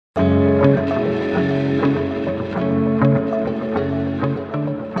Namaste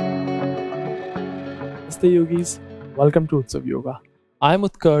yogis, welcome to Utsav Yoga. I'm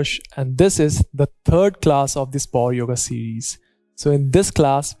Utkarsh and this is the third class of this Power Yoga series. So in this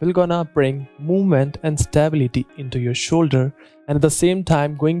class, we're gonna bring movement and stability into your shoulder and at the same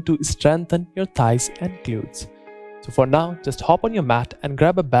time going to strengthen your thighs and glutes. So for now, just hop on your mat and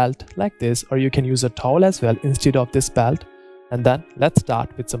grab a belt like this, or you can use a towel as well instead of this belt, and then let's start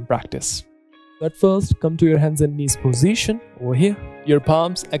with some practice. But first, come to your hands and knees position over here. Your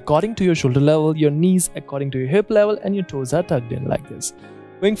palms according to your shoulder level, your knees according to your hip level, and your toes are tucked in like this.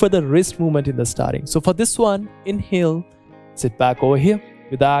 Going for the wrist movement in the starting. So for this one, inhale, sit back over here.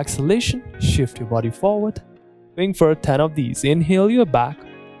 With the exhalation, shift your body forward. Going for 10 of these. Inhale, you're back.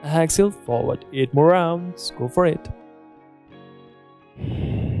 Exhale, forward. 8 more rounds. Go for it.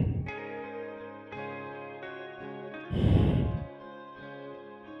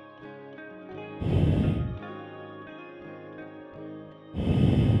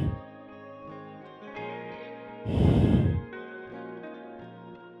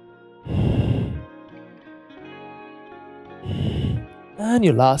 And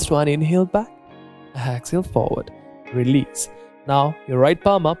your last one, inhale back, exhale forward, release. Now your right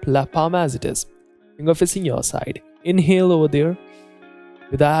palm up, left palm as it is, finger facing your side. Inhale over there,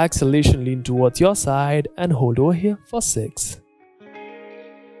 with the exhalation lean towards your side and hold over here for 6,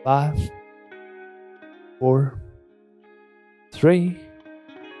 5, 4, 3,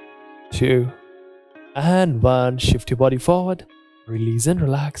 2, and 1. Shift your body forward, release and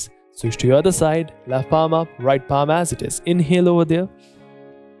relax. Switch to your other side, left palm up, right palm as it is. Inhale over there.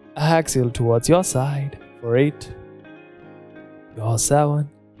 Exhale towards your side for 8, your 7,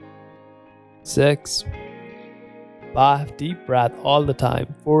 6, 5. Deep breath all the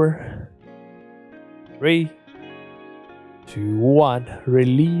time. 4, 3, 2, 1.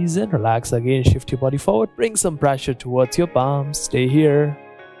 Release and relax again. Shift your body forward. Bring some pressure towards your palms. Stay here.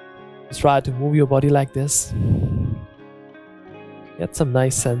 Just try to move your body like this. Get some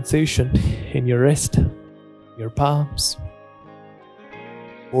nice sensation in your wrist, your palms.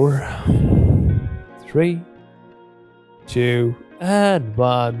 4, 3, 2, and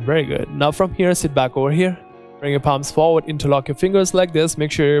 1. Very good. Now from here, sit back over here. Bring your palms forward, interlock your fingers like this. Make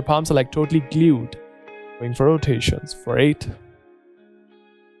sure your palms are like totally glued. Going for rotations for 8,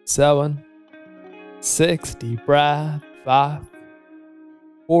 7, 6. Deep breath. 5,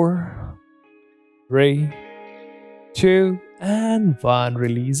 4, 3, 2, and 1.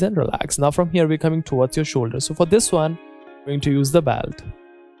 Release and relax. Now from here, we're coming towards your shoulders. So for this one, we're going to use the belt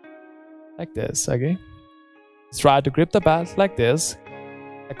like this. Okay, just try to grip the belt like this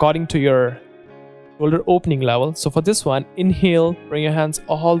according to your shoulder opening level. So for this one, inhale, bring your hands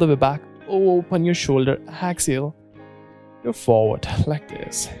all the way back, open your shoulder. Exhale, go forward like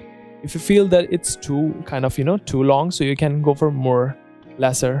this. If you feel that it's too too long, so you can go for more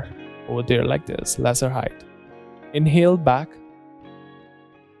lesser over there like this, lesser height. Inhale back,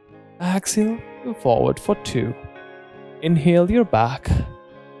 exhale, go forward for 2. Inhale, you're back.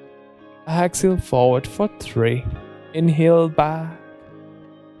 Exhale, forward for 3. Inhale back.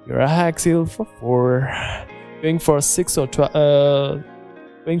 Your exhale for 4. Going for 6 or 12.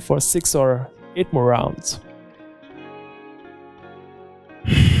 Going for 6 or 8 more rounds.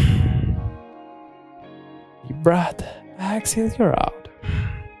 Deep breath. Exhale, you're out.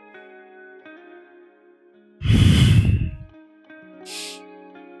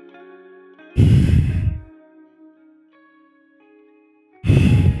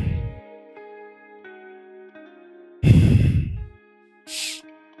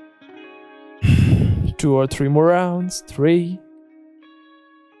 2 or 3 more rounds. 3.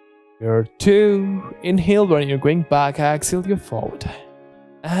 You're 2. Inhale when you're going back. Exhale, you're forward.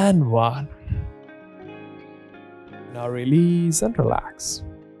 And 1. Now release and relax.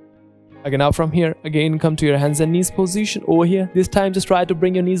 Okay, now from here, again, come to your hands and knees position over here. This time, just try to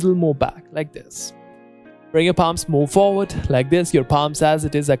bring your knees a little more back, like this. Bring your palms more forward, like this. Your palms as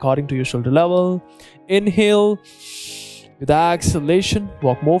it is, according to your shoulder level. Inhale. With the exhalation,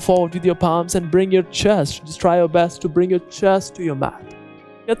 walk more forward with your palms and bring your chest. Just try your best to bring your chest to your mat.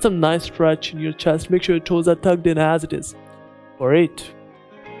 Get some nice stretch in your chest. Make sure your toes are tucked in as it is. For 8,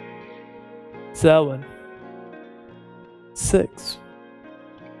 7, 6,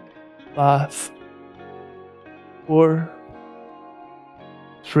 5, 4,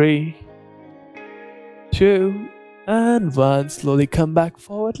 3, 2, and 1. Slowly come back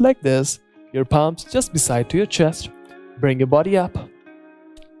forward like this. Your palms just beside to your chest. Bring your body up.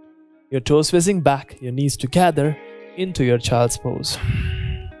 Your toes facing back, your knees together into your child's pose.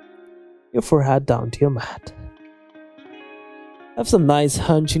 Your forehead down to your mat. Have some nice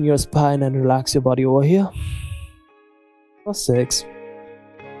hunch in your spine and relax your body over here. For 6,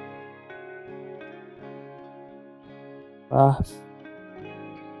 5,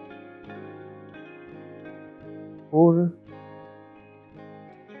 4,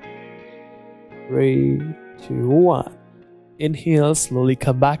 3, 2, 1. Inhale, slowly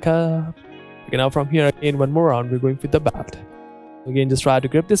come back up. Okay, now from here again, one more round, we're going with the belt. Again, just try to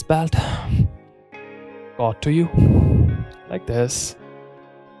grip this belt. Got to you. Like this.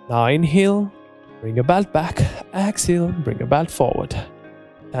 Now inhale, bring your belt back. Exhale, bring your belt forward.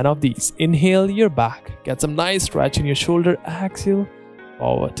 10 of these. Inhale, your back. Get some nice stretch in your shoulder. Exhale,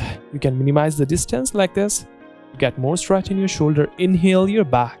 forward. You can minimize the distance like this. Get more stretch in your shoulder. Inhale, your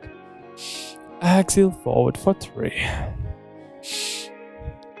back. Exhale, forward for 3,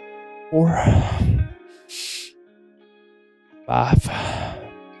 4, 5,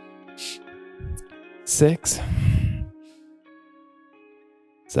 6,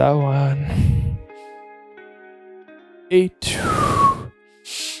 7, 8,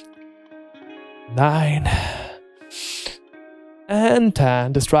 9, and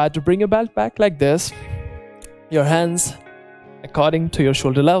 10. Just try to bring your belt back like this. Your hands according to your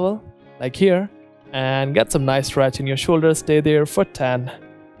shoulder level, like here, and get some nice stretch in your shoulders. Stay there for 10,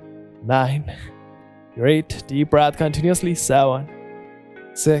 9, 8. Deep breath continuously. 7,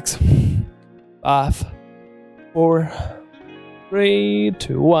 6, 5, 4, 3,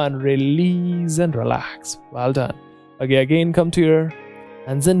 2, 1. Release and relax. Well done. Okay, again come to your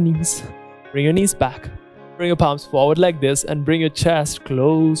hands and knees. Bring your knees back. Bring your palms forward like this and bring your chest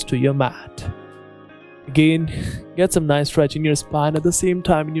close to your mat. Again, get some nice stretch in your spine at the same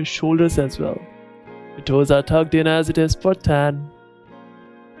time in your shoulders as well. Your toes are tucked in as it is for 10.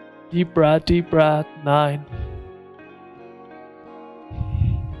 Deep breath, 9.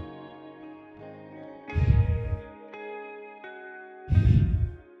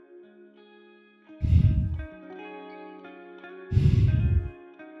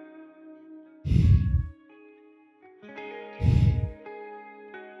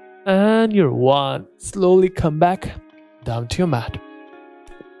 And your 1. Slowly come back down to your mat.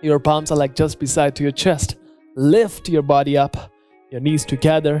 Your palms are like just beside to your chest. Lift your body up. Your knees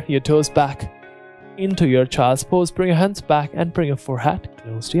together, your toes back into your child's pose. Bring your hands back and bring your forehead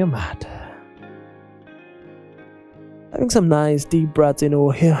close to your mat. Having some nice deep breaths in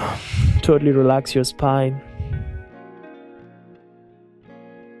over here. Totally relax your spine.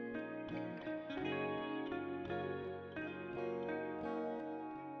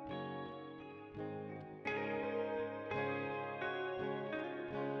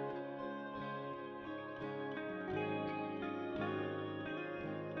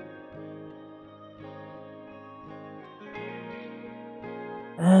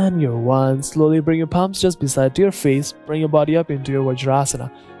 And your 1. Slowly bring your palms just beside your face. Bring your body up into your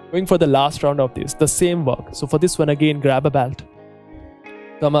Vajrasana. Going for the last round of this, the same work. So for this one again, grab a belt.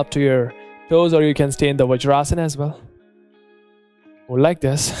 Come up to your toes, or you can stay in the Vajrasana as well. Hold like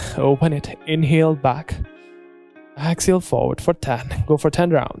this. Open it. Inhale back. Exhale forward for 10. Go for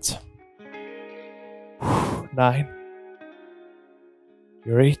 10 rounds. 9.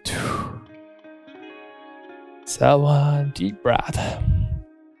 8. 7. Deep breath.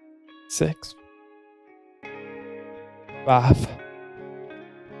 6. 5.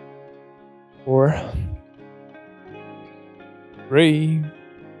 4. 3.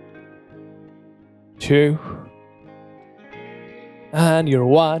 2. And your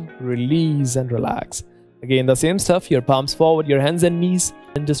 1. Release and relax. Again, the same stuff. Your palms forward, your hands and knees.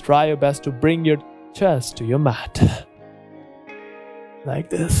 And just try your best to bring your chest to your mat. Like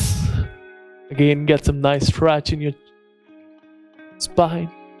this. Again, get some nice stretch in your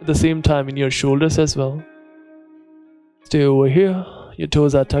spine. At the same time in your shoulders as well. Stay over here. Your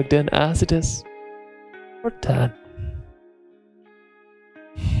toes are tucked in as it is. For 10.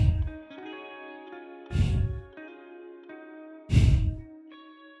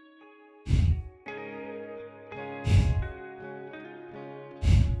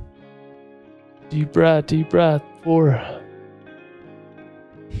 Deep breath. 4.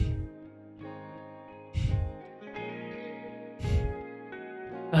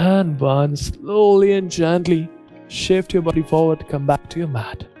 And 1. Slowly and gently shift your body forward. Come back to your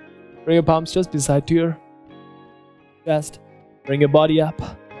mat. Bring your palms just beside your chest. Bring your body up.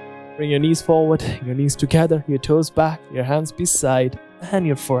 Bring your knees forward. Your knees together. Your toes back. Your hands beside. And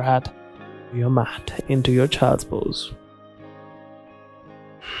your forehead to your mat. Into your child's pose.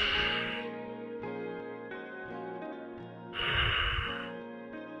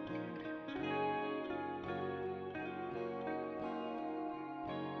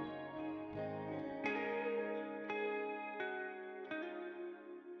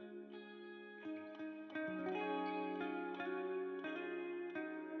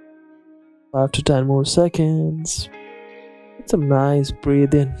 5 to 10 more seconds. Get some nice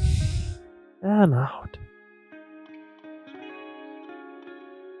breathe in and out.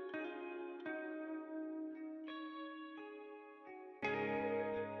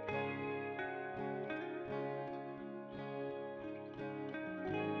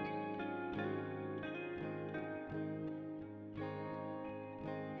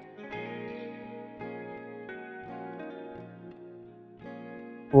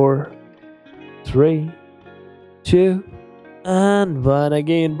 Four, 3, 2, and 1.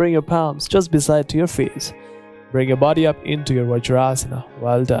 Again, bring your palms just beside to your face. Bring your body up into your Vajrasana.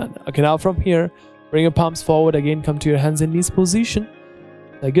 Well done. Okay, now from here, bring your palms forward. Again, come to your hands and knees position.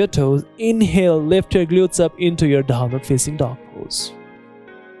 Like your toes. Inhale, lift your glutes up into your downward facing dog pose.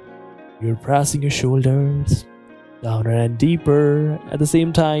 You're pressing your shoulders down and deeper. At the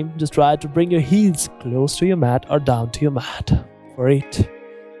same time, just try to bring your heels close to your mat or down to your mat. For 8,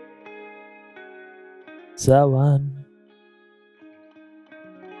 7,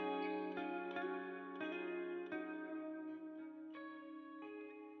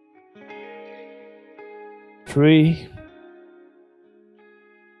 3,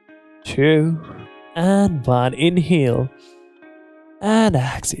 2, and 1. Inhale and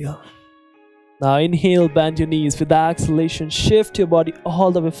exhale. Now inhale, bend your knees. With the exhalation, shift your body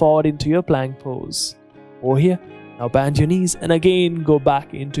all the way forward into your plank pose. Over here. Now bend your knees and again go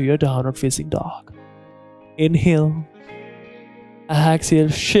back into your downward facing dog. Inhale. Exhale,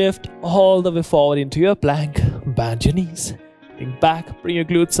 shift all the way forward into your plank. Bend your knees. Bring back, bring your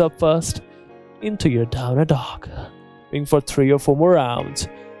glutes up first into your downward dog. Bring for 3 or 4 more rounds.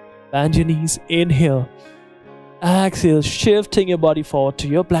 Bend your knees. Inhale. Exhale, shifting your body forward to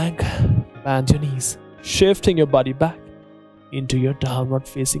your plank. Bend your knees. Shifting your body back into your downward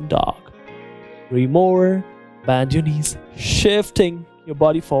facing dog. 3 more. Bend your knees. Shifting your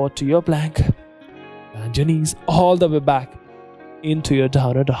body forward to your plank. Bend your knees all the way back into your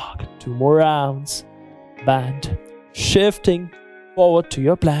downward dog. 2 more rounds. Bend. Shifting forward to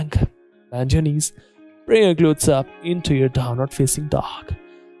your plank. Bend your knees. Bring your glutes up into your downward facing dog.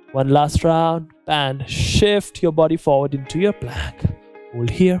 1 last round. Bend. Shift your body forward into your plank. Hold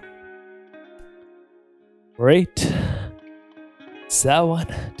here. 8, 7,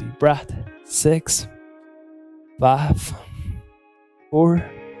 deep breath. 6, 5,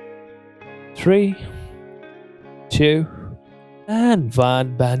 4, 3, 2, and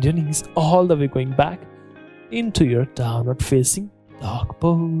 1. Bend your knees all the way going back into your downward facing dog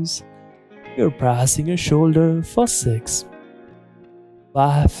pose. You're pressing your shoulder for 6,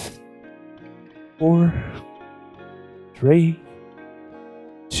 5, 4, 3,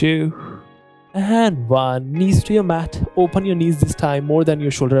 2, and 1. Knees to your mat. Open your knees this time more than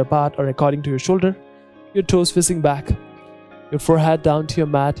your shoulder apart or according to your shoulder. Your toes facing back. Your forehead down to your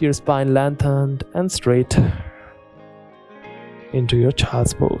mat. Your spine lengthened and straight into your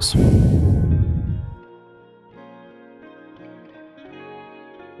child's pose.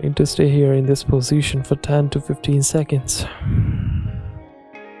 Going to stay here in this position for 10 to 15 seconds.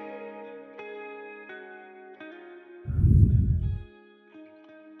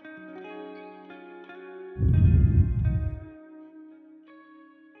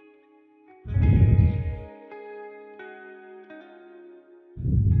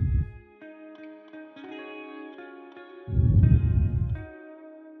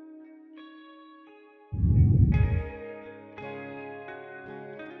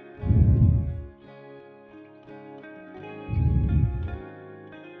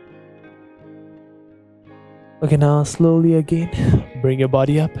 Okay, now slowly again, bring your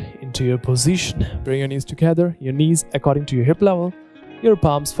body up into your position. Bring your knees together, your knees according to your hip level, your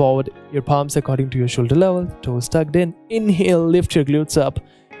palms forward, your palms according to your shoulder level, toes tucked in. Inhale, lift your glutes up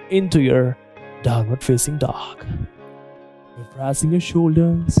into your downward facing dog. You're pressing your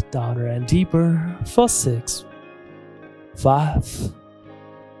shoulders downward and deeper for 6, 5,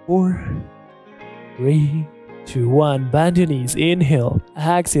 4, 3, 2, 1. Bend your knees. Inhale,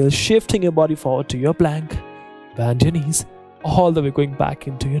 exhale, shifting your body forward to your plank. Bend your knees all the way going back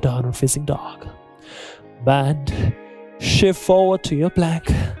into your downward facing dog. Bend, shift forward to your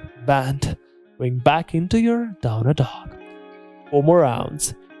plank. Bend, going back into your downward dog. 4 more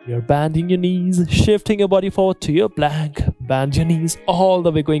rounds. You're bending your knees, shifting your body forward to your plank. Bend your knees all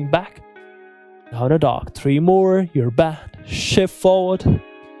the way going back. Downward dog. 3 more. You're bend, shift forward,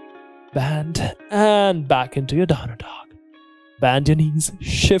 bend, and back into your downward dog. Bend your knees,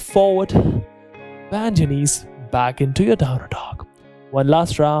 shift forward, bend your knees, back into your downward dog. 1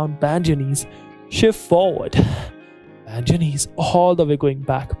 last round. Bend your knees, shift forward, bend your knees all the way going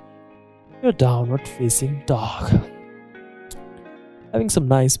back. Your downward facing dog. Having some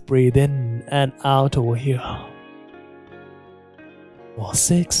nice breathe in and out over here. For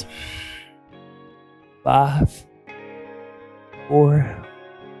 6, 5, 4,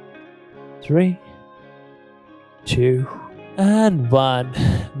 3, 2, and 1.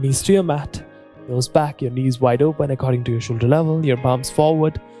 Knees to your mat. Nose back, your knees wide open according to your shoulder level, your palms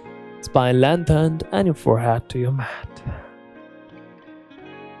forward, spine lengthened, and your forehead to your mat.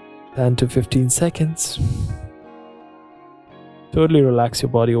 10 to 15 seconds. Totally relax your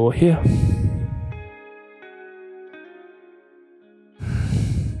body over here.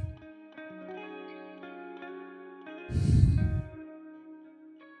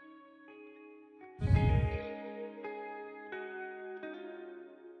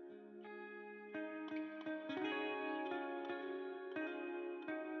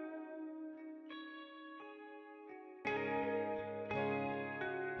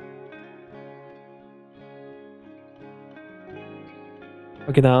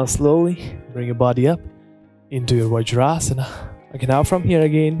 Okay, now slowly bring your body up into your Vajrasana. Okay, now from here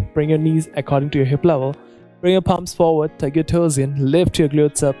again, bring your knees according to your hip level. Bring your palms forward, tuck your toes in, lift your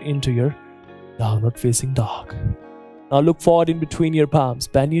glutes up into your downward facing dog. Now look forward in between your palms,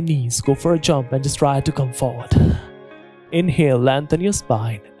 bend your knees, go for a jump and just try to come forward. Inhale, lengthen your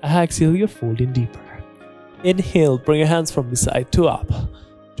spine. Exhale, you fold in deeper. Inhale, bring your hands from beside to up.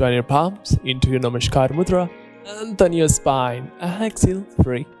 Join your palms into your Namaskar Mudra. Lengthen your spine. Exhale,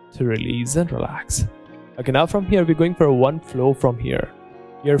 free to release and relax. Okay, now from here, we're going for one flow from here.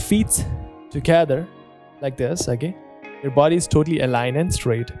 Your feet together like this, okay? Your body is totally aligned and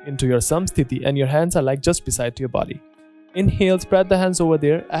straight into your samsthiti and your hands are like just beside your body. Inhale, spread the hands over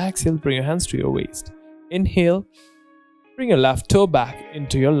there. Exhale, bring your hands to your waist. Inhale, bring your left toe back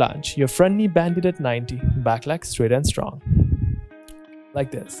into your lunge. Your front knee bended at 90, back leg straight and strong. Like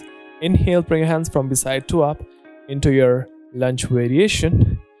this. Inhale, bring your hands from beside to up into your lunge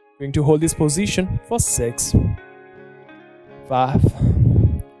variation. Going to hold this position for 6, 5,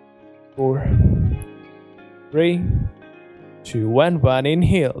 4, 3, 2, and 1.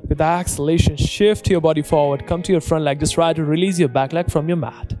 Inhale. With the exhalation, shift your body forward. Come to your front leg. Just try to release your back leg from your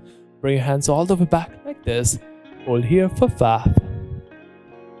mat. Bring your hands all the way back like this. Hold here for 5,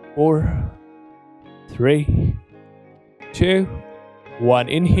 4, 3, 2, 1.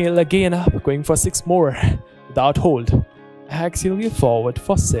 Inhale again up. Going for 6 more. Without hold. Exhale you forward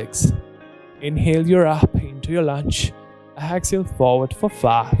for 6. Inhale you're up into your lunge. Exhale forward for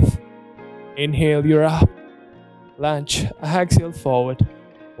 5. Inhale you're up. Lunge. Exhale forward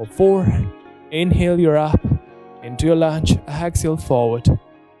for 4. Inhale you're up into your lunge. Exhale forward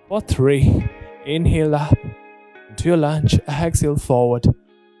for 3. Inhale up into your lunge. Exhale forward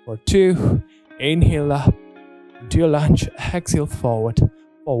for 2. Inhale up into your lunge. Exhale forward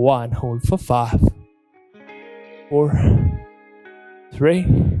for 1. Hold for 5, 4, 3,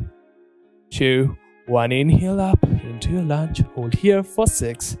 2, 1. Inhale up into your lunge. Hold here for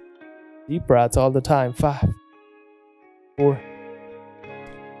 6. Deep breaths all the time. 5, 4,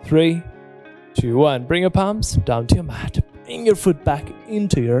 3, 2, 1. Bring your palms down to your mat. Bring your foot back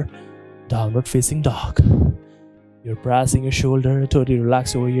into your downward facing dog. You're pressing your shoulder, totally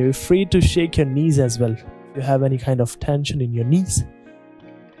relaxed over here. You're free to shake your knees as well. If you have any kind of tension in your knees,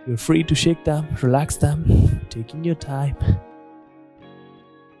 you're free to shake them, relax them, taking your time,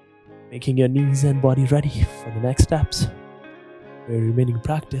 making your knees and body ready for the next steps. Your remaining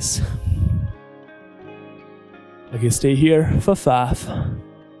practice. Okay, stay here for 5,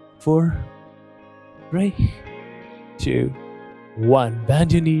 4, 3, 2, 1.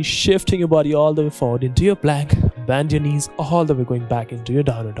 Bend your knees, shifting your body all the way forward into your plank. Bend your knees all the way going back into your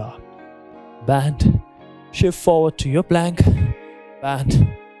downward dog. Bend, shift forward to your plank. Bend,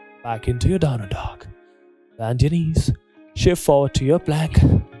 back into your downward dog. Bend your knees, shift forward to your plank.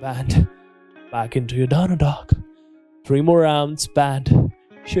 Bend, back into your downward dog. 3 more rounds. Bend,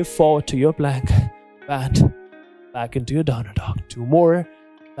 shift forward to your plank. Bend, back into your downward dog. 2 more.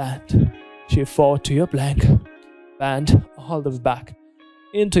 Bend, shift forward to your plank. Bend all the way back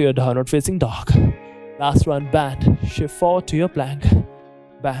into your downward facing dog. Last one. Bend, shift forward to your plank.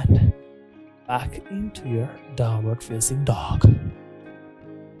 Bend, back into your downward facing dog.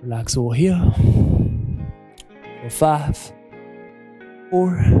 Relax over here for 5,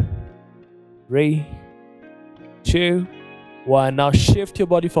 4, 3, 2, 1. Now shift your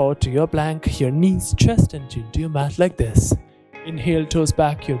body forward to your plank. Your knees, chest and chin to your mat like this. Inhale, toes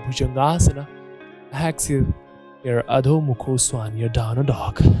back, your Bhujangasana. Exhale, your Adho Mukha Swan, your downward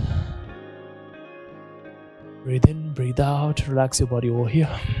dog. Breathe in, breathe out, relax your body over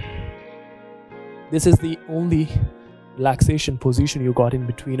here. This is the only relaxation position you got in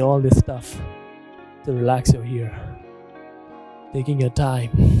between all this stuff. So relax your here. Taking your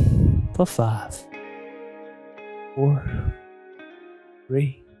time for 5, 4,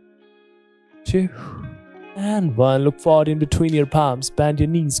 3, 2, and 1. Look forward in between your palms. Bend your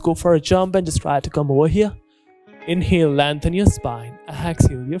knees. Go for a jump and just try to come over here. Inhale, lengthen your spine.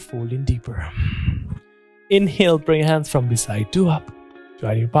 Exhale, you're folding deeper. Inhale, bring your hands from beside to up.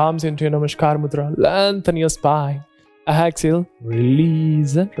 Join your palms into your Namaskar Mudra. Lengthen your spine. Exhale,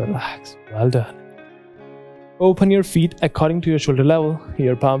 release and relax. Well done. Open your feet according to your shoulder level.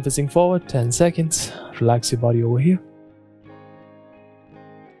 Your palm facing forward. 10 seconds. Relax your body over here.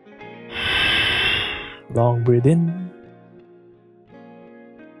 Long breathe in.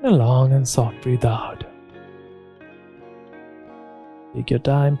 And long and soft breathe out. Take your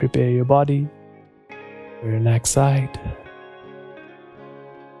time, prepare your body for your next side.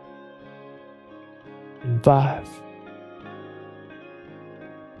 In 5,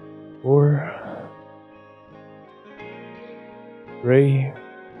 4, 3,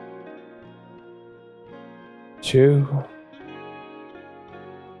 2,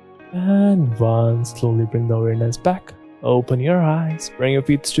 and 1. Slowly bring the awareness back. Open your eyes. Bring your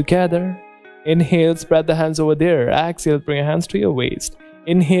feet together. Inhale, spread the hands over there. Exhale, bring your hands to your waist.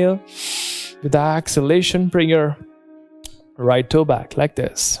 Inhale, with the exhalation, bring your right toe back like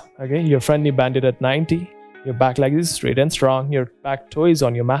this. Okay, your front knee banded at 90. Your back leg is straight and strong. Your back toe is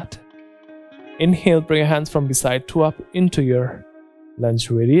on your mat. Inhale, bring your hands from beside to up into your lunge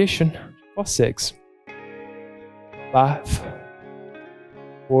variation for 6, 5,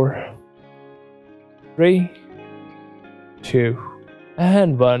 4, 3, 2,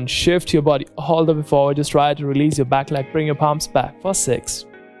 and 1. Shift your body all the way forward. Just try to release your back leg. Bring your palms back for 6,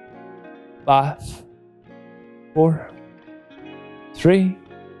 5, 4, 3,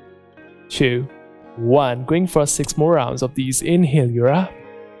 2, 1. Going for 6 more rounds of these. Inhale, you're up.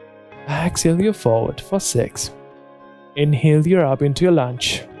 Exhale, you're forward for 6. Inhale, you're up into your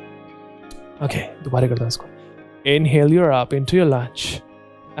lunge. Okay, दोबारा करता हूँ इसको. Inhale, you're up into your lunge.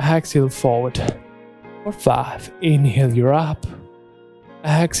 Exhale, forward for 5. Inhale, you're up.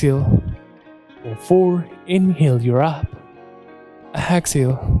 Exhale for 4. Inhale, you're up.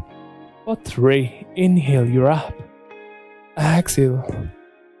 Exhale for 3. Inhale, you're up. Exhale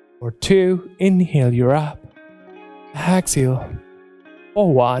for 2. Inhale, you're up. Exhale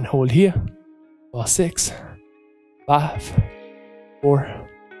for 1. Hold here for 6, 5, 4,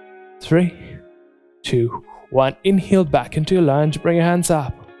 3, 2, 1. Inhale back into your lunge. Bring your hands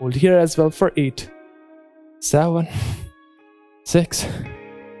up. Hold here as well for 8, 7, 6,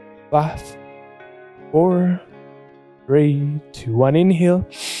 5, 4, 3, 2, 1. Inhale.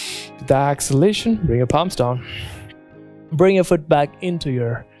 With the exhalation, bring your palms down. Bring your foot back into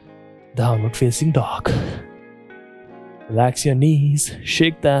your downward facing dog. Relax your knees,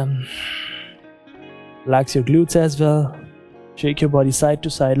 shake them. Relax your glutes as well. Shake your body side to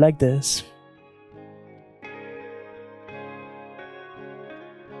side like this.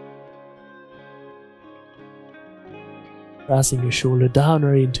 Pressing your shoulder down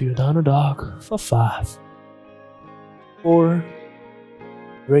or into your downward dog for 5, 4,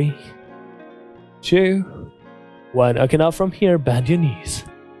 3, 2, 1. Okay, now from here, bend your knees.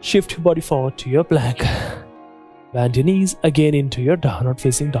 Shift your body forward to your plank. Bend your knees again into your downward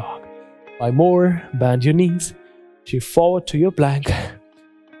facing dog. 5 more. Bend your knees. Shift forward to your plank.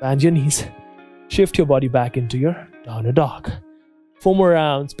 Bend your knees. Shift your body back into your downward dog. 4 more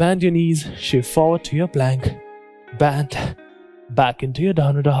rounds. Bend your knees. Shift forward to your plank. Bend back into your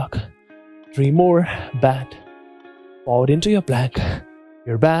downward dog. 3 more. Bend forward into your plank.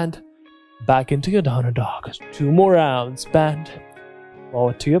 Your bend back into your downward dog. 2 more rounds. Bend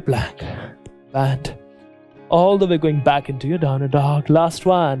forward to your plank. Bend all the way going back into your downward dog. Last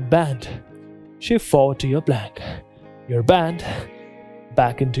one. Bend. Shift forward to your plank. Your bend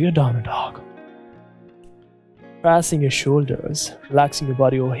back into your downward dog. Pressing your shoulders. Relaxing your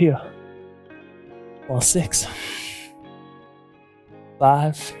body over here. For 6,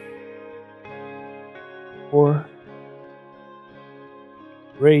 5, 4,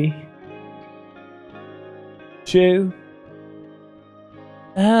 3, 2,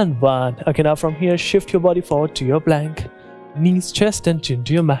 and 1. Okay, now from here, shift your body forward to your plank. Knees, chest, and chin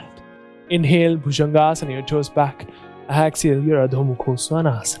to your mat. Inhale, Bhujangasana, your toes back. Exhale, your Adho Mukha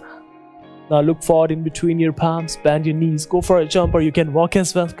Svanasana. Now look forward in between your palms. Bend your knees. Go for a jump, or you can walk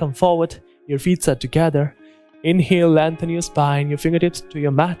as well. Come forward. Your feet are together. Inhale, lengthen your spine. Your fingertips to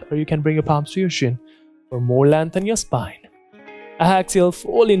your mat, or you can bring your palms to your shin. For more, lengthen your spine. Exhale,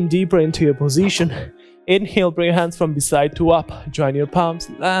 fall in deeper into your position. Inhale, bring your hands from beside to up. Join your palms,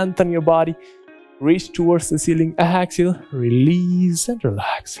 lengthen your body. Reach towards the ceiling. Exhale, release and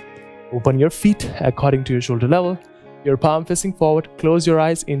relax. Open your feet according to your shoulder level. your palm facing forward, close your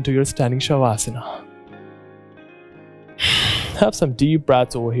eyes into your standing Shavasana. Have some deep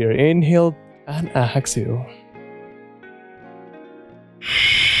breaths over here. Inhale and exhale.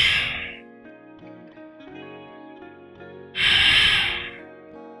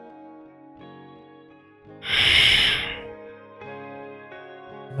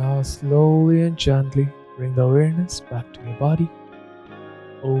 Now slowly and gently bring the awareness back to your body.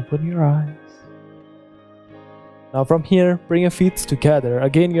 Open your eyes. Now from here, bring your feet together.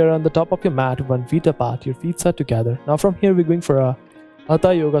 Again, you're on the top of your mat, 1 feet apart. Your feet are together. Now from here, we're going for a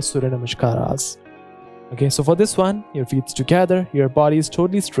Hatha Yoga Surya Namaskaras. Okay, so for this one, your feet together. Your body is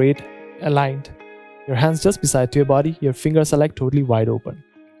totally straight, aligned. Your hands just beside your body. Your fingers are like totally wide open.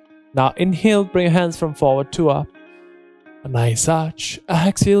 Now inhale, bring your hands from forward to up. A nice arch.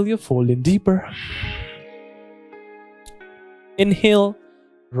 Exhale, you fold in deeper. Inhale,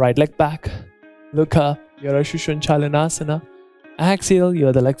 right leg back. Look up, your Chalanasana. Exhale, your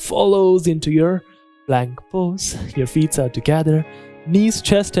other leg follows into your plank pose. Your feet are together. Knees,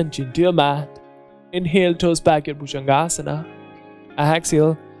 chest and chin to your mat. Inhale, toes back, your Bhujangasana.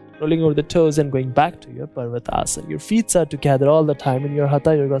 Exhale, rolling over the toes and going back to your Parvatasana. Your feet are together all the time in your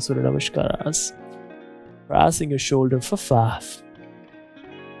Hatha Yoga Surya Namaskaras. Crossing your shoulder for 5,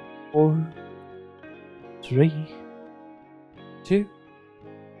 4, 3, 2,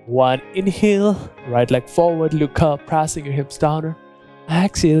 1. Inhale, right leg forward, look up, pressing your hips down.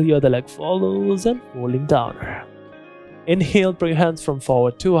 Exhale, your other leg follows and folding down. Inhale, bring your hands from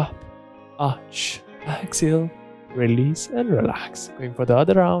forward to up. Arch. Exhale, release and relax. Going for the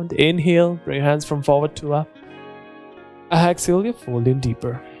other round. Inhale, bring your hands from forward to up. Exhale, you fold in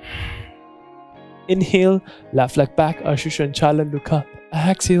deeper. Inhale, left leg back, Ashishan Chalan, look up.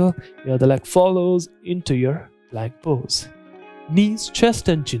 Exhale, your other leg follows into your plank pose. Knees, chest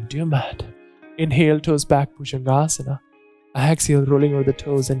and chin to your mat. Inhale, toes back, Bhujangasana. Exhale, rolling over the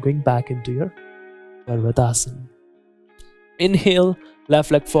toes and going back into your Parvatasana. Inhale,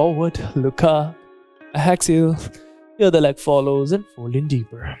 left leg forward, look up. Exhale, your other leg follows and fold in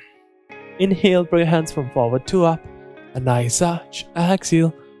deeper. Inhale, bring your hands from forward to up. A nice arch.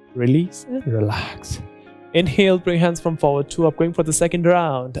 Exhale, release and relax. Inhale, bring hands from forward to up, going for the second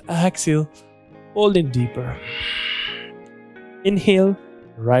round. Exhale, hold in deeper. Inhale,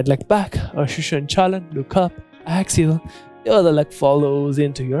 right leg back, Ashishan Chalan, look up. Exhale, your other leg follows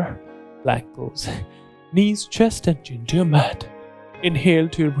into your plank pose. Knees, chest and chin to your mat. Inhale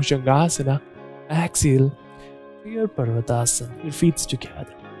to your Bhujangasana. Exhale to your Parvatasana. Your feet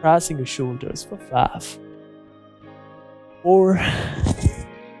together, pressing your shoulders for 5, 4,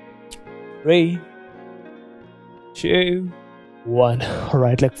 3, 2, 1.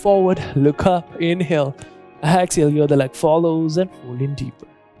 Right leg forward, look up, inhale. Exhale, your other leg follows and fold in deeper.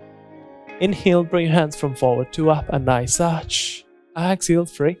 Inhale, bring your hands from forward to up, a nice arch. Exhale,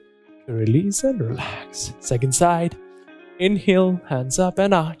 free, release and relax. Second side. Inhale, hands up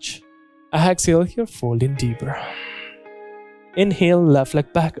and arch. Exhale, you're folding deeper. Inhale, left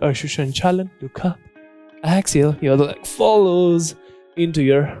leg back, Ashishan Chalan, look up. Exhale, your other leg follows into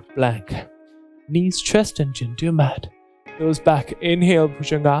your plank. Knees, chest and chin to your mat. Toes back. Inhale,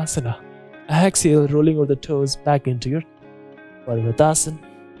 Bhujangasana. Exhale, rolling over the toes back into your Parvatasana.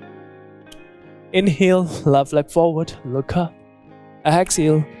 Inhale, left leg forward, look up.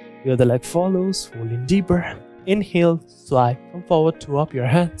 Exhale, your other leg follows, folding deeper. Inhale, swipe from forward to up, your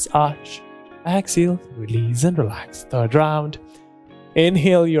hands arch. Exhale, release and relax. Third round.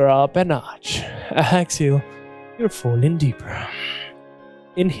 Inhale, you're up and arch. Exhale, you're folding deeper.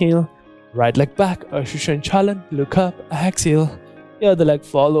 Inhale, right leg back, Ashishan Chalan, look up. Exhale, your other leg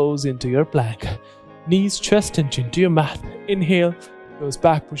follows into your plank. Knees, chest and chin to your mat. Inhale, goes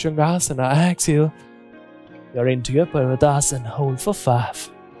back, Bhujangasana. Exhale, you're into your Parvatasana. Hold for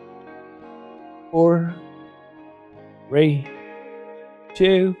 5, 4, 3,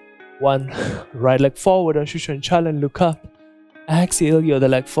 2, 1. Right leg forward, Ashishan Chalan, look up. Exhale, your other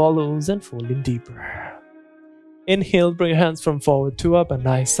leg follows and fold in deeper. Inhale, bring your hands from forward to up, a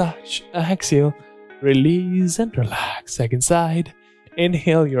nice arch. Exhale, release and relax. Second side.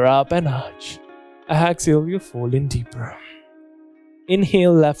 Inhale, you're up and arch. Exhale, you fold in deeper.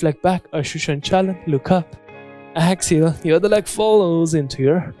 Inhale, left leg back, Ashishan Chalan, look up. Exhale, your other leg follows into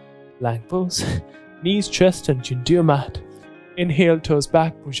your plank pose. Knees, chest and chin to your mat. Inhale, toes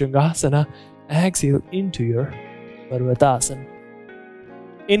back, Bhujangasana. Exhale, into your Parvatasana.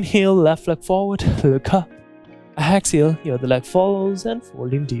 Inhale, left leg forward, look up. Exhale, your other leg follows and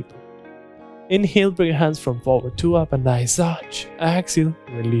fold in deeper. Inhale, bring your hands from forward to up, a nice arch. Exhale,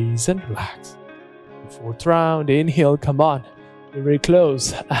 release and relax. Fourth round. Inhale, come on. You're very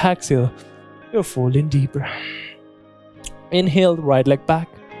close. Exhale, you're folding deeper. Inhale, right leg back,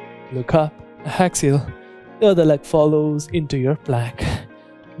 look up. Exhale, the other leg follows into your plank.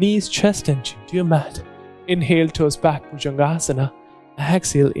 Knees, chest and chin to your mat. Inhale, toes back, Bhujangasana.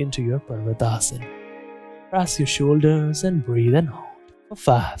 Exhale into your Parvatasana. Press your shoulders and breathe and hold for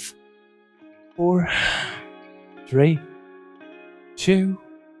 5, 4, 3, 2,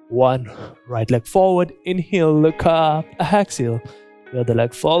 1. Right leg forward. Inhale, look up. Exhale, the other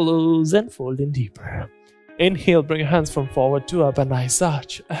leg follows and fold in deeper. Inhale, bring your hands from forward to up, a nice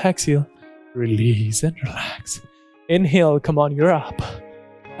arch. Exhale, release and relax. Inhale, come on, you're up.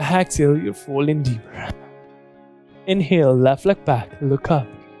 Exhale, you're folding deeper. Inhale, left leg back, look up.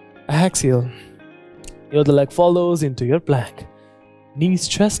 Exhale, your other leg follows into your plank. Knees,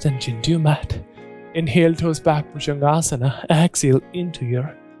 chest and chin to your mat. Inhale, toes back, Bhujangasana. Exhale into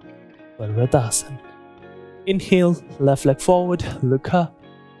your Parvatasana. Inhale, left leg forward, look up.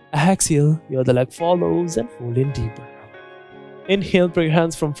 Exhale, your other leg follows and fold in deeper. Inhale, bring your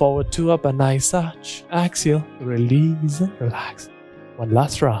hands from forward to up, a nice arch. Exhale, release and relax. One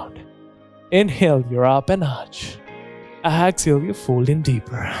last round. Inhale, you're up and arch. Exhale, you fold in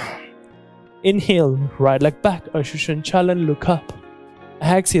deeper. Inhale, right leg back, Ashushan Chalan, look up.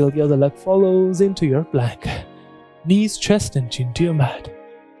 Exhale, the other leg follows into your plank. Knees, chest and chin to your mat.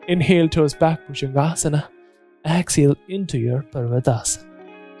 Inhale, toes back, Bhujangasana. Exhale into your Parvatasana.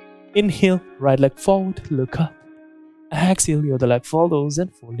 Inhale, right leg forward, look up. Exhale, the other leg follows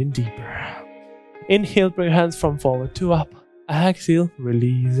and fold in deeper. Inhale, bring your hands from forward to up. Exhale,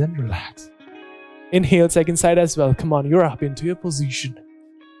 release and relax. Inhale, second side as well. Come on, you're up into your position.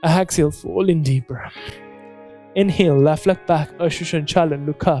 Exhale, fold in deeper. Inhale, left leg back, Ashushan Chalan,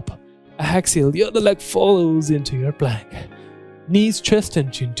 look up. Exhale, the other leg follows into your plank. Knees, chest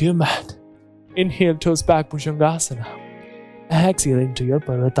and chin to your mat. Inhale, toes back, Bhujangasana. Exhale into your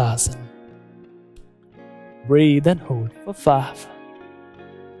Parvatasana. Breathe and hold for 5,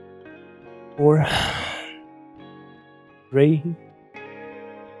 4, 3,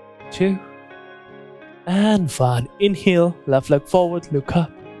 2, and 1. Inhale, left leg forward, look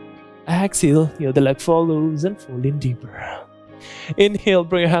up. Exhale, the other leg follows and fold in deeper. Inhale,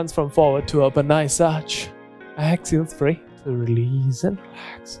 bring your hands from forward to up, a nice arch. Exhale, 3, to release and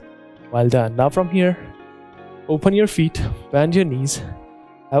relax. Well done. Now from here, open your feet, bend your knees,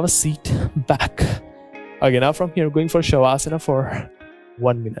 have a seat, back. Okay, now from here, going for Shavasana for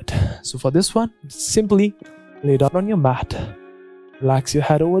 1 minute. So for this one, simply lay down on your mat, relax your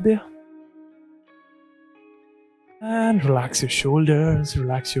head over there, and relax your shoulders,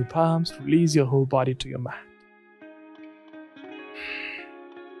 relax your palms, release your whole body to your mat.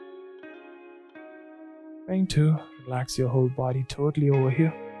 Going to relax your whole body totally over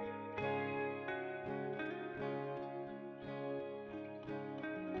here.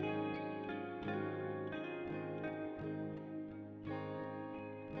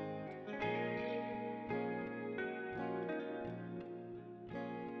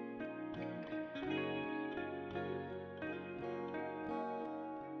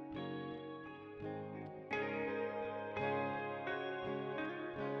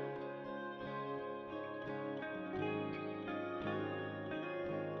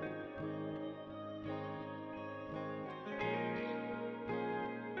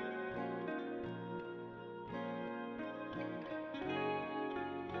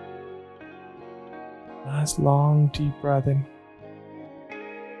 Nice long deep breath in,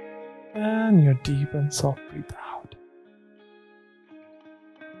 and your deep and soft breathe out.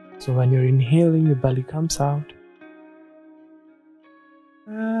 So when you're inhaling, your belly comes out,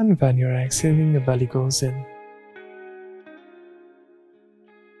 and when you're exhaling, your belly goes in.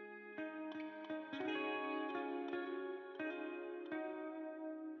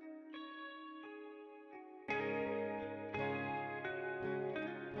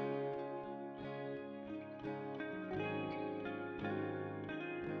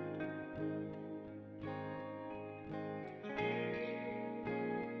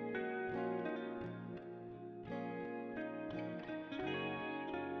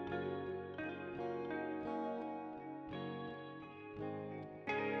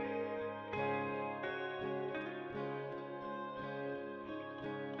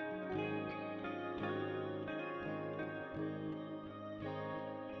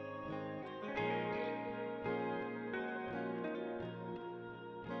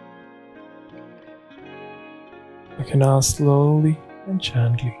 You can now slowly and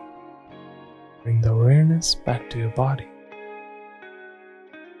gently bring the awareness back to your body.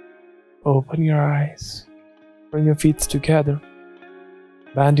 Open your eyes, bring your feet together,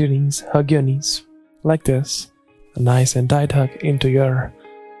 bend your knees, hug your knees like this. A nice and tight hug into your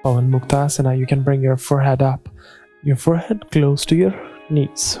Pavan Muktasana. You can bring your forehead up Your forehead close to your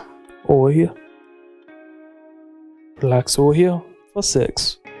knees. Over here. Relax over here for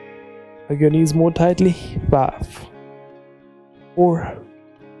 6. Hug your knees more tightly. 5, 4,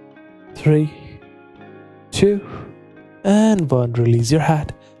 3, 2, and 1. Release your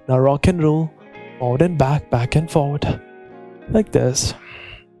head. Now rock and roll. Forward and back and forward. Like this.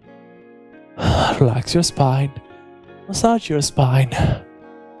 Relax your spine. Massage your spine.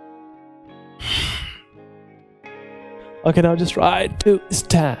 Okay, now just try to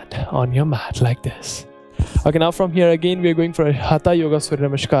stand on your mat like this. Okay, now from here again we are going for a Hatha Yoga Surya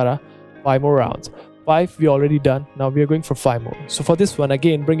Namaskara. 5 more rounds. 5 we already done. Now we are going for 5 more. So for this one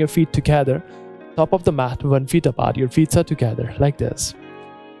again, bring your feet together. Top of the mat, 1 feet apart. Your feet are together like this.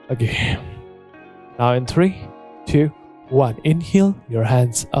 Okay. Now in 3, 2, 1. Inhale, your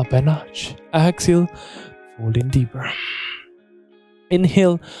hands up and arch. Exhale, fold in deeper.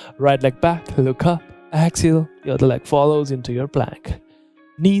 Inhale, right leg back, look up. Exhale, the other leg follows into your plank.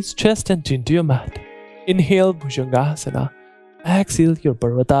 Knees, chest and chin to your mat. Inhale, Bhujangasana. Exhale, your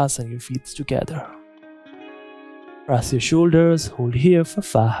Parvatasana, your feet together. Press your shoulders, hold here for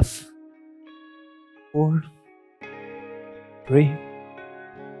 5, 4, 3,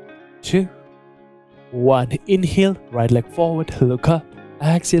 2, 1. Inhale, right leg forward, look up.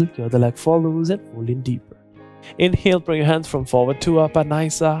 Exhale, your other leg follows and fold in deeper. Inhale, bring your hands from forward to up, a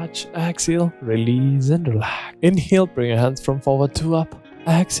nice arch. Exhale, release and relax. Inhale, bring your hands from forward to up.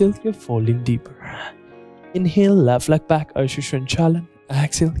 Exhale, you're folding deeper. Inhale, left leg back, Arshishan.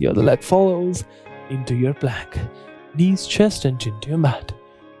 Exhale, your other leg follows into your plank. Knees, chest and chin to your mat.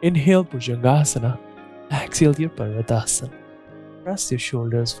 Inhale, Bhujangasana. Exhale, your Parvatasana. Press your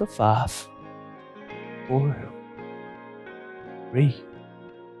shoulders for 5, 4, 3,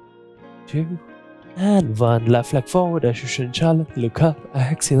 2, and 1. Left leg forward, Arshishan. Look up,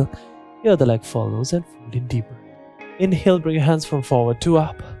 exhale. Your other leg follows and fold in deeper. Inhale, bring your hands from forward to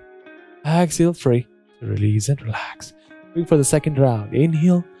up. Exhale, free. Release and relax. Going for the second round.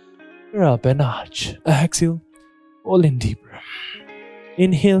 Inhale, you're up and arch. Exhale, fold in deeper.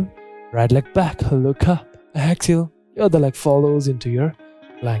 Inhale, right leg back, look up. Exhale, your other leg follows into your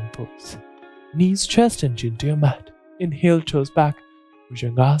plank pose. Knees, chest and chin to your mat. Inhale, toes back,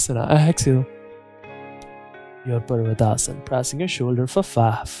 Bhujangasana. Exhale, your Parvatasana. Pressing your shoulder for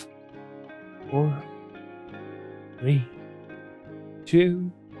 5, 4, 3,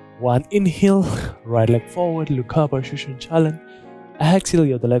 2, 1. Inhale, right leg forward, look up, Arshishan. Exhale,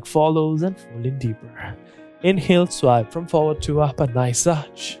 your other leg follows and fold in deeper. Inhale, swipe from forward to up, a nice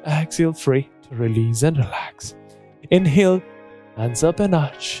arch. Exhale, free to release and relax. Inhale, hands up and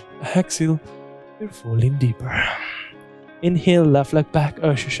arch. Exhale, you're folding deeper. Inhale, left leg back,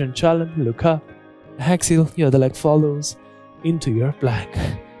 Arshishan. Look up. Exhale, your other leg follows into your plank.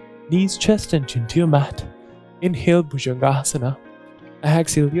 Knees, chest and chin to your mat. Inhale, Bhujangasana.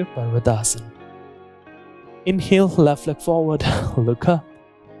 Exhale, your Parvatasana. Inhale, left leg forward, look up.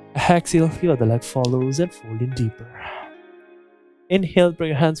 Exhale, your other leg follows and fold in deeper. Inhale, bring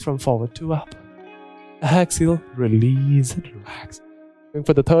your hands from forward to up. Exhale, release and relax. Going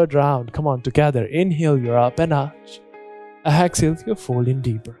for the third round. Come on, together. Inhale, you're up and arch. Exhale, you're folding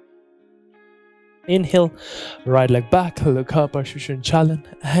deeper. Inhale, right leg back, look up, Arshishan.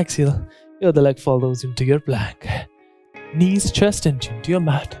 Exhale, your other leg follows into your plank. Knees, chest and chin to your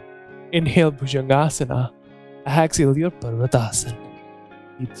mat. Inhale, Bhujangasana. Exhale, your Parvatasana.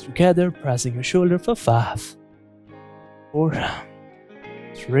 Feet together, pressing your shoulder for 5, 4,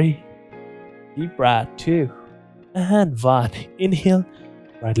 3, deep breath, 2, and 1. Inhale,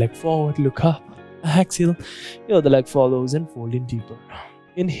 right leg forward, look up. Exhale, your other leg follows and fold in deeper.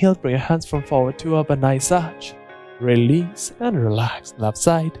 Inhale, bring your hands from forward to up, a nice arch. Release and relax. Left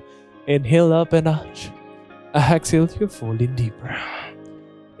side. Inhale, up and arch. Exhale, you're folding deeper.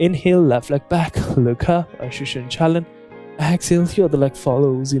 Inhale, left leg back, look up, Arshishan. Exhale, your other leg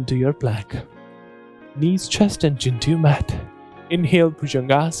follows into your plank. Knees, chest and chin to your mat. Inhale,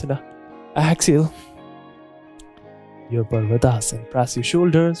 Bhujangasana. Exhale, your Parvatasana. Press your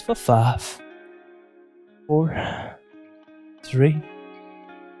shoulders for 5, 4, 3,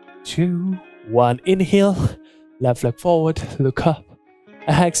 2, 1. Inhale, left leg forward, look up.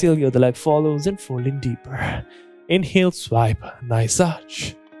 Exhale, your other leg follows and fold in deeper. Inhale, swipe, nice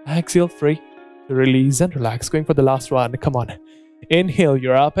arch. Exhale, free to release and relax. Going for the last one. Come on. Inhale,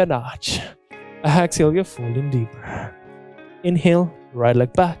 you're up and arch. Exhale, you're folding deeper. Inhale, right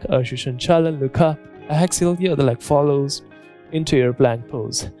leg back, Arshishan. Look up. Exhale, your other leg follows into your plank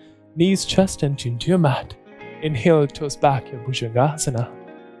pose. Knees, chest and chin to your mat. Inhale, toes back, your Bhujangasana.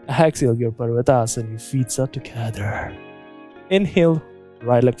 Exhale, your Parvatasana. Your feet are together. Inhale,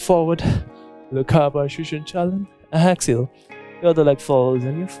 right leg forward, look up, Arshishan. Exhale, your other leg follows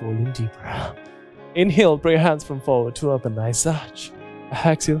and you're folding deeper. Inhale, bring your hands from forward to up a nice arch.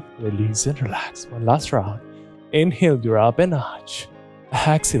 Exhale, release and relax. One last round. Inhale, you're up and arch.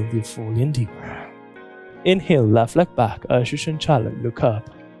 Exhale, you're folding deeper. Inhale, left leg back, Ashu Shanchala, look up.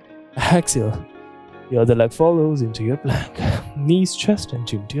 Exhale, your other leg follows into your plank. Knees, chest and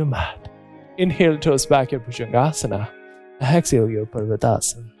chin to your mat. Inhale, toes back, your Bhujangasana. Exhale, your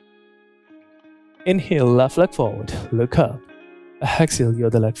Parvatasana. Inhale, left leg forward, look up. Exhale, your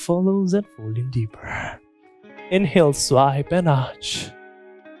other leg follows and folding deeper. Inhale, swipe and arch.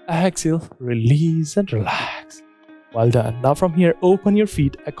 Exhale, release and relax. Well done. Now from here, open your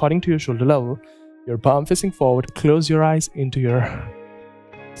feet according to your shoulder level. Your palm facing forward, close your eyes into your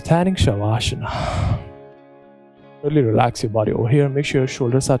standing Shavasana. Totally relax your body over here. Make sure your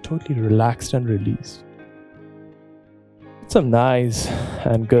shoulders are totally relaxed and released. Get some nice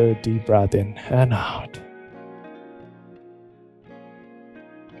and good deep breath in and out.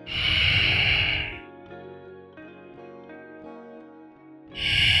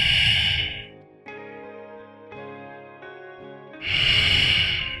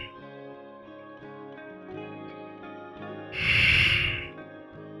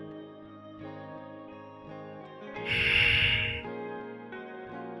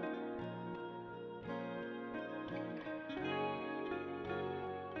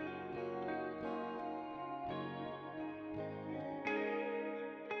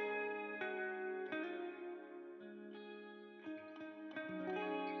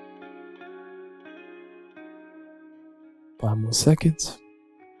 Five more seconds.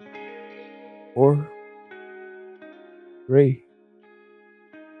 4, 3,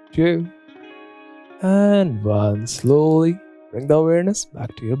 2, and 1. Slowly bring the awareness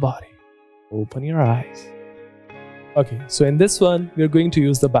back to your body. Open your eyes. Okay, so in this one, we're going to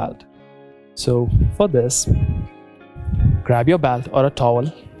use the belt. So for this, grab your belt or a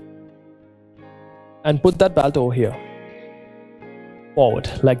towel and put that belt over here. Forward,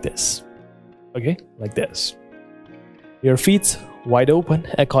 like this. Okay, like this. Your feet wide open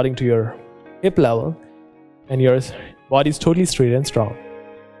according to your hip level and your body is totally straight and strong.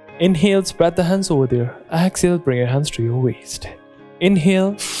 Inhale, spread the hands over there. Exhale, bring your hands to your waist.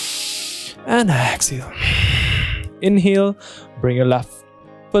 Inhale and exhale. Inhale, bring your left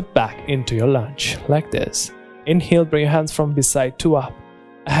foot back into your lunge like this. Inhale, bring your hands from beside to up.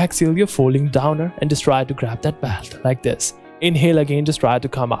 Exhale, you're folding downer and just try to grab that belt like this. Inhale again, just try to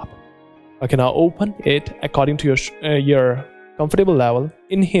come up. Okay, now open it according to your comfortable level.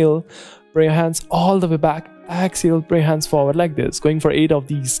 Inhale, bring your hands all the way back. Exhale, bring your hands forward like this. Going for 8 of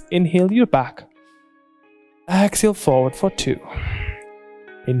these. Inhale, you're back. Exhale, forward for 2.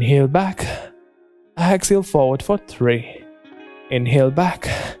 Inhale, back. Exhale, forward for 3. Inhale, back.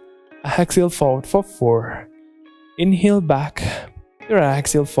 Exhale, forward for 4. Inhale, back. Your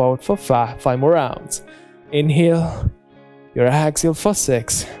exhale, forward for 5. 5 more rounds. Inhale, your exhale for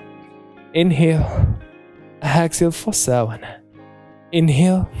 6. Inhale, exhale for 7.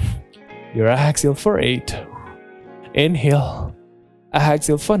 Inhale, your exhale for 8. Inhale,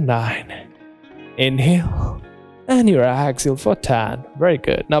 exhale for 9. Inhale, and your exhale for 10. Very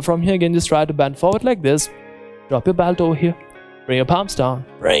good. Now from here again, just try to bend forward like this. Drop your belt over here. Bring your palms down.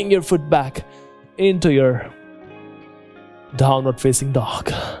 Bring your foot back into your downward facing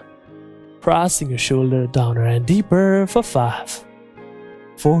dog. Pressing your shoulder downer and deeper for 5,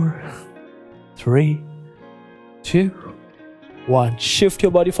 4, 3, 2, 1. Shift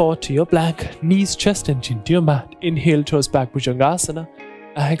your body forward to your plank. Knees, chest and chin to your mat. Inhale, toes back, Bhujangasana.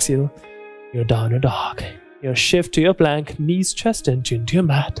 Exhale, your downward dog. Your shift to your plank. Knees, chest and chin to your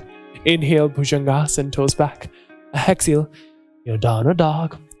mat. Inhale, Bhujangasana, toes back. Exhale, your downward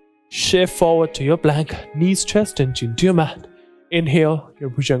dog. Shift forward to your plank. Knees, chest and chin to your mat. Inhale, your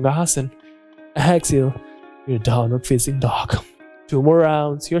Bhujangasana. Exhale, your downward facing dog. 2 more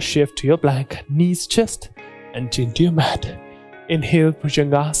rounds. Your shift to your plank. Knees, chest and chin to your mat. Inhale,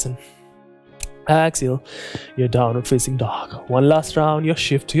 Bhujangasana. Exhale, your downward facing dog. 1 last round. Your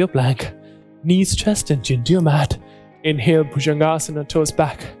shift to your plank. Knees, chest and chin to your mat. Inhale, Bhujangasana, toes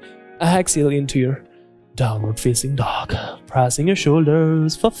back. Exhale into your downward facing dog. Pressing your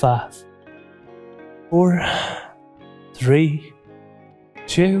shoulders for 5, 4, 3,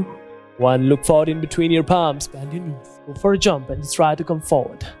 2, 1. Look forward in between your palms. Bend your knees. Go for a jump and just try to come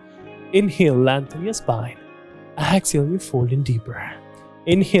forward. Inhale, lengthen your spine. Exhale, you fold in deeper.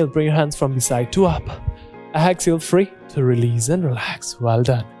 Inhale, bring your hands from beside to up. Exhale, free to release and relax. Well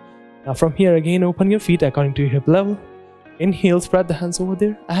done. Now from here again, open your feet according to your hip level. Inhale, spread the hands over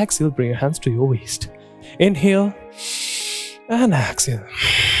there. Exhale, bring your hands to your waist. Inhale and exhale.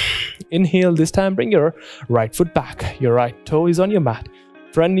 Inhale, this time bring your right foot back. Your right toe is on your mat.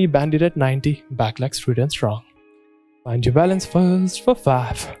 Front knee banded at 90, back leg straight and strong. Find your balance first for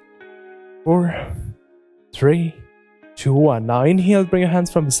 5, 4, 3, 2, 1. Now inhale, bring your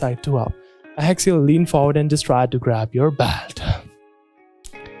hands from beside to up. Exhale, lean forward and just try to grab your belt.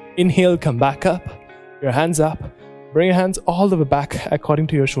 Inhale, come back up, your hands up. Bring your hands all the way back according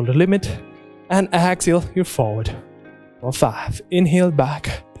to your shoulder limit. And exhale, you're forward for 5. Inhale,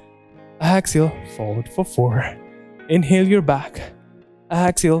 back. Exhale, forward for 4. Inhale, you're back.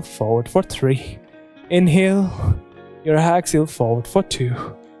 Exhale, forward for 3. Inhale, your exhale, forward for 2.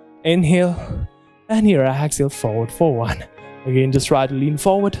 Inhale, and your exhale, forward for 1. Again, just try to lean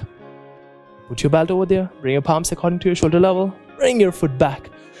forward. Put your belt over there. Bring your palms according to your shoulder level. Bring your foot back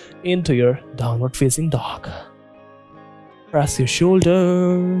into your downward facing dog. Press your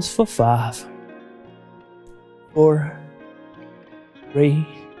shoulders for 5, 4, 3,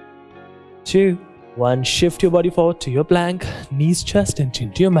 2, 1. Shift your body forward to your plank. Knees, chest, and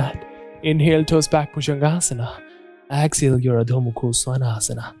chin to your mat. Inhale, toes back, Bhujangasana. Exhale, your Adho Mukha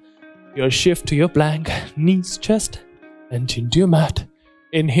Svanasana. Your shift to your plank. Knees, chest, and chin to your mat.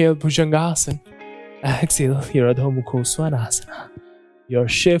 Inhale, Bhujangasana. Exhale, your Adho Mukha Svanasana. Your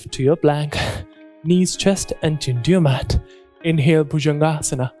shift to your plank. Knees, chest, and chin to your mat. Inhale,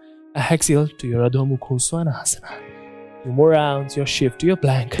 Bhujangasana. Exhale to your Adho Mukha Svanasana. 2 more rounds. Your shift to your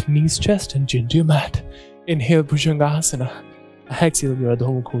plank. Knees, chest, and chin to your mat. Inhale, Bhujangasana. Exhale, your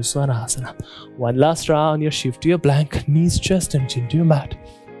Adho Mukha Svanasana. 1 last round. Your shift to your plank. Knees, chest, and chin to your mat.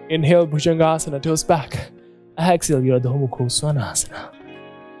 Inhale, Bhujangasana. Toes back. Exhale, your Adho Mukha Svanasana.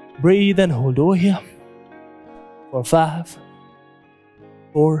 Breathe and hold over here for 5,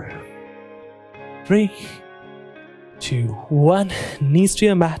 4, 3, 2, 1. Knees to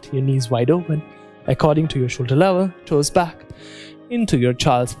your mat, your knees wide open according to your shoulder level. Toes back into your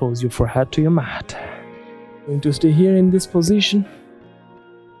child's pose, your forehead to your mat. Going to stay here in this position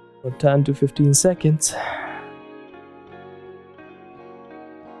for 10 to 15 seconds.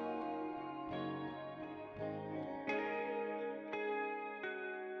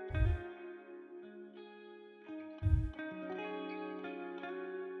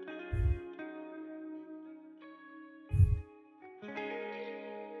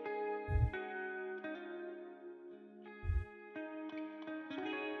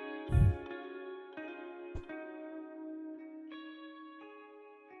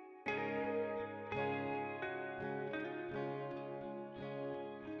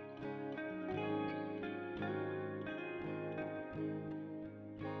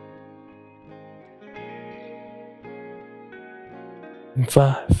 In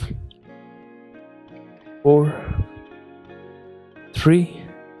 5, 4, 3,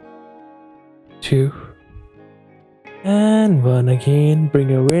 2, and 1. Again, bring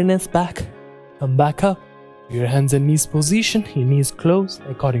your awareness back. Come back up to your hands and knees position. Your knees closed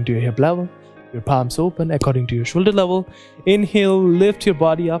according to your hip level. Your palms open according to your shoulder level. Inhale, lift your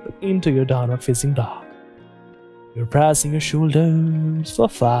body up into your downward facing dog. You're pressing your shoulders for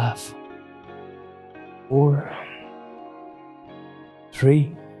 5, 4,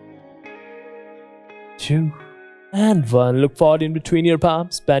 3, 2, and 1. Look forward in between your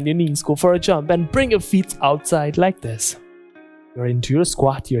palms. Bend your knees. Go for a jump and bring your feet outside like this. You're into your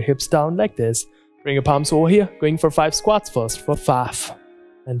squat. Your hips down like this. Bring your palms over here. Going for 5 squats first for 5.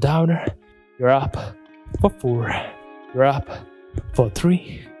 And downer. You're up for 4. You're up for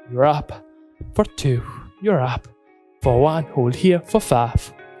 3. You're up for 2. You're up for 1. Hold here for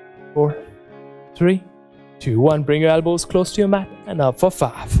 5, 4, 3, 2, 1. Bring your elbows close to your mat and up for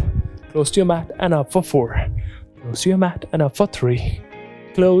 5. Close to your mat and up for 4. Close to your mat and up for 3.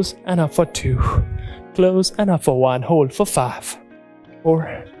 Close and up for 2. Close and up for 1. Hold for 5,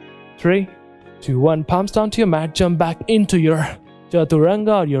 4, 3, 2, 1. Palms down to your mat. Jump back into your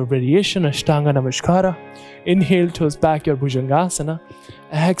Chaturanga or your variation Ashtanga Namaskara. Inhale, toes back, your Bhujangasana.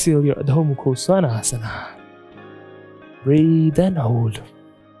 Exhale, your Adho Mukha Svanasana. Breathe and hold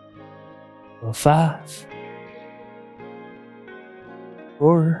for 5,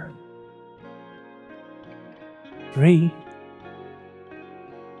 4, 3,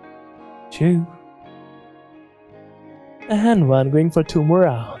 2, and 1. Going for 2 more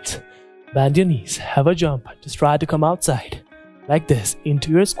rounds. Bend your knees. Have a jump. Just try to come outside like this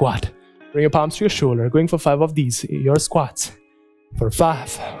into your squat. Bring your palms to your shoulder. Going for 5 of these. Your squats. For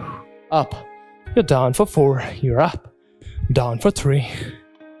 5. Up. You're down for 4. You're up. Down for 3.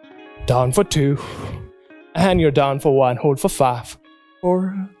 Down for 2. And you're down for 1. Hold for 5,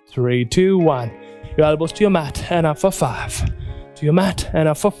 4, 3, 2, 1. Your elbows to your mat and up for 5. To your mat and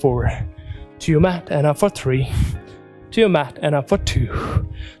up for 4. To your mat and up for 3. To your mat and up for 2.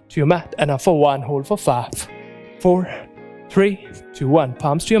 to your mat. And up for 1, hold for 5, 4, 3, 2, 1.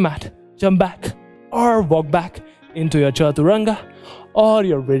 Palms to your mat. Jump back or walk back into your chaturanga or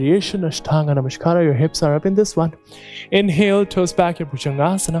your variation Ashtanga Namaskara. Your hips are up in this one. Inhale, toes back, your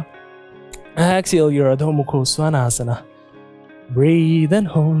Bhujangasana. Exhale, your Adho Mukha Svanasana. Breathe and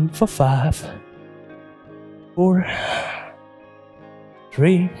hold for 5, 4,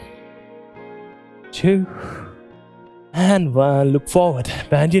 3, 2, and 1. Look forward.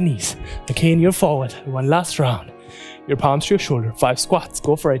 Bend your knees. Again, you're forward. One last round. Your palms to your shoulder. 5 squats.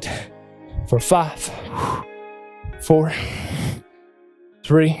 Go for it. For 5, 4,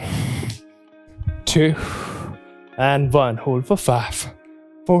 3, 2, and 1. Hold for 5,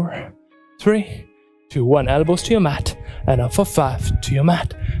 4, 3, 2, 1. Elbows to your mat. And up for 5 to your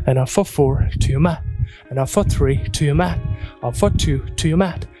mat. And up for 4 to your mat. And up for 3 to your mat. Up for 2 to your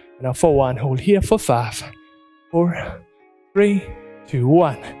mat. And up for 1. Hold here for 5, 4, 3, 2,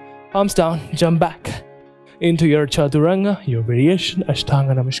 1. Palms down. Jump back into your chaturanga, your variation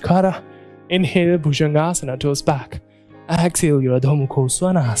Ashtanga Namaskara. Inhale, Bhujangasana, toes back. Exhale, your Adho Mukha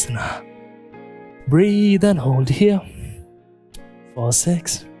Svanasana. Breathe and hold here for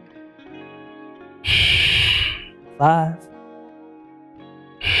 6, 5,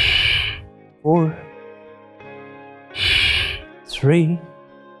 4, 3,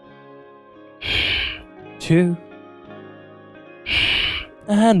 2,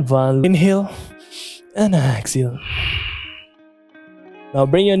 and 1. Inhale and exhale. Now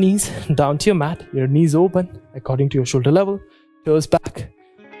bring your knees down to your mat, your knees open according to your shoulder level, toes back.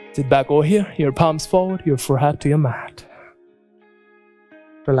 Sit back over here, your palms forward, your forehead to your mat.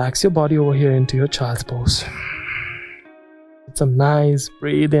 Relax your body over here into your child's pose. Get some nice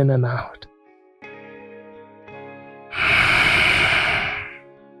breathe in and out.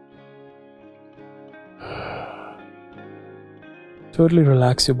 Totally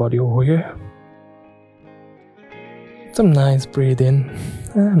relax your body over here. Some nice breathe in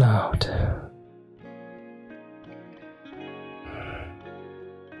and out.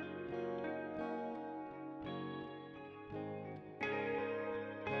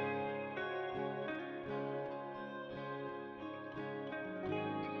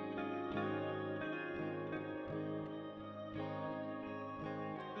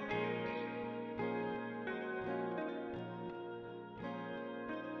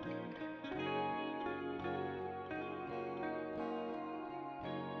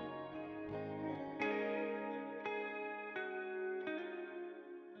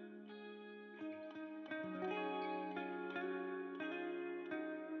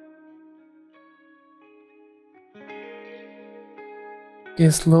 Okay,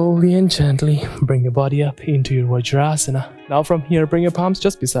 slowly and gently bring your body up into your Vajrasana. Now from here, bring your palms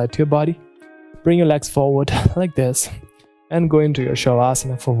just beside your body. Bring your legs forward like this and go into your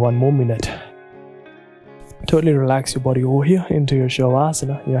Shavasana for 1 more minute. Totally relax your body over here into your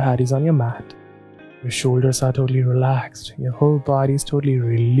Shavasana. Your head is on your mat. Your shoulders are totally relaxed. Your whole body is totally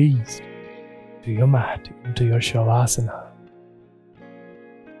released to your mat, into your Shavasana.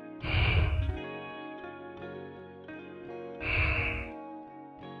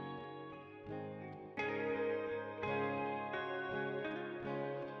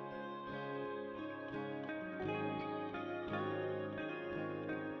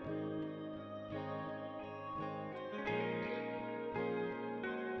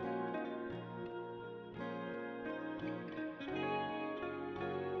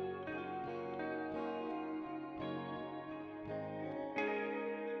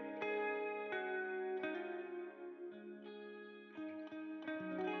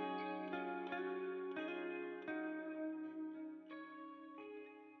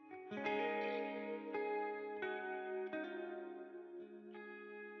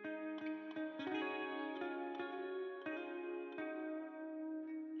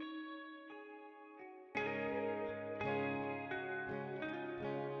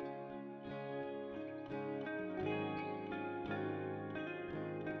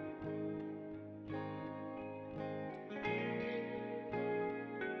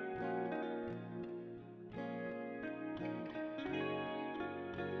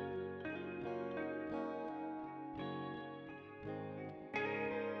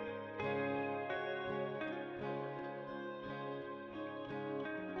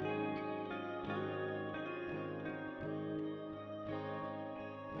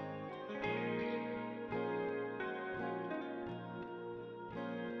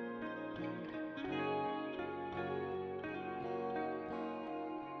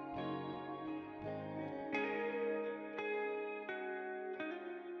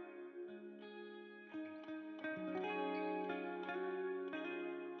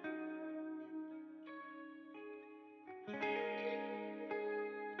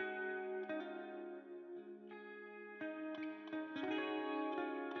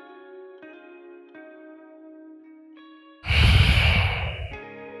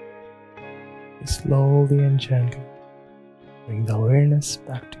 Slowly and gently bring the awareness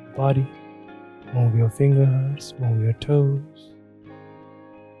back to your body. Move your fingers, move your toes.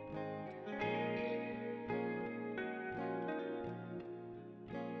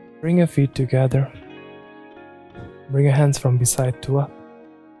 Bring your feet together. Bring your hands from beside to up.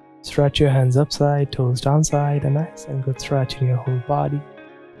 Stretch your hands upside, toes downside, a nice and good stretch in your whole body.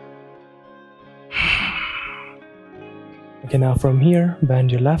 Okay, now from here,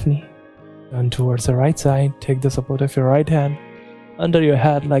 bend your left knee. Turn towards the right side. Take the support of your right hand under your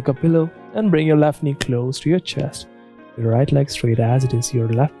head like a pillow and bring your left knee close to your chest. Your right leg straight as it is, your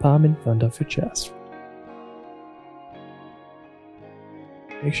left palm in front of your chest.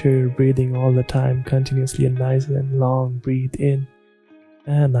 Make sure you're breathing all the time, continuously and nice and long. Breathe in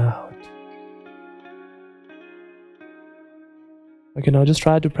and out. Okay, now just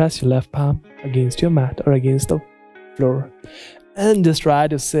try to press your left palm against your mat or against the floor. And just try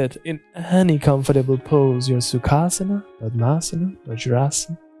to sit in any comfortable pose, your Sukhasana, Padmasana,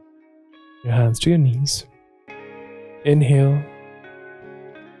 Vajrasana. Your hands to your knees. Inhale.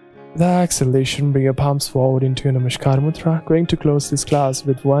 With exhalation, bring your palms forward into your Namaskar Mudra. Going to close this class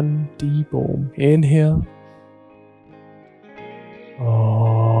with one deep Om. Inhale.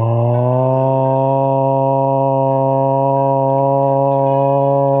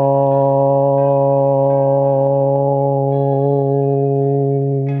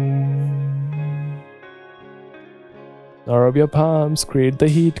 Now rub your palms, create the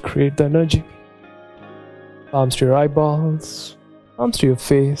heat, create the energy. Palms to your eyeballs, palms to your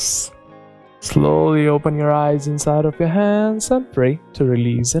face. Slowly open your eyes inside of your hands and pray to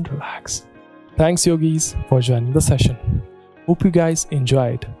release and relax. Thanks yogis for joining the session. Hope you guys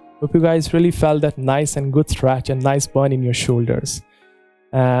enjoyed. Hope you guys really felt that nice and good stretch and nice burn in your shoulders.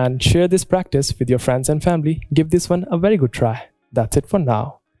 And share this practice with your friends and family. Give this one a very good try. That's it for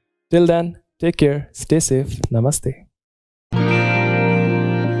now. Till then, take care, stay safe, namaste.